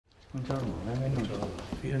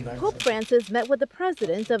Pope Francis met with the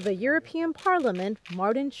president of the European Parliament,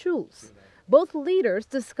 Martin Schulz. Both leaders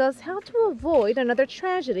discussed how to avoid another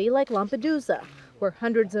tragedy like Lampedusa, where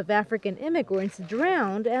hundreds of African immigrants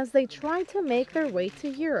drowned as they tried to make their way to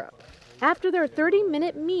Europe. After their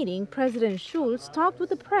 30-minute meeting, President Schulz talked with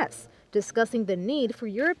the press, discussing the need for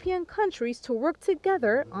European countries to work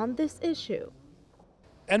together on this issue.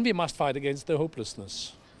 And we must fight against the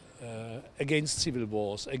hopelessness, against civil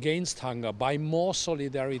wars, against hunger, by more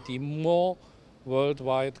solidarity, more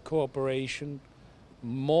worldwide cooperation,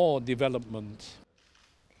 more development.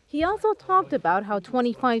 He also talked about how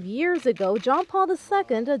 25 years ago, John Paul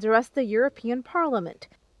II addressed the European Parliament.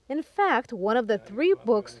 In fact, one of the 3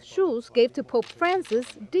 books Schulz gave to Pope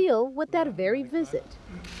Francis deal with that very visit.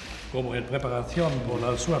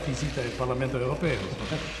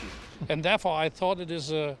 And therefore I thought it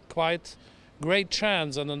is a quite great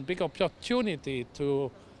chance and a big opportunity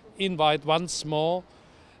to invite once more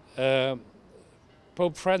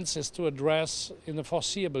Pope Francis to address in a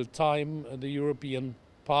foreseeable time the European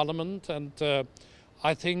Parliament, and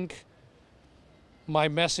I think my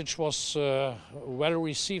message was well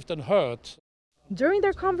received and heard. During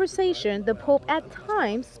their conversation, the Pope at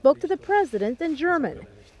times spoke to the president in German.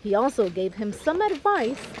 He also gave him some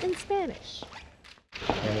advice in Spanish.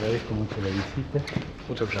 Agradezco mucho la visita.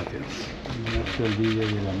 Muchas gracias. No se olvide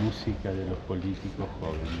de la música de los políticos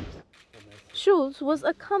jóvenes. Schulz was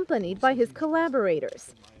accompanied by his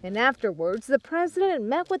collaborators, and afterwards the president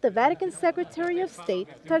met with the Vatican Secretary of State,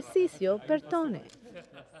 Tarcisio Bertone.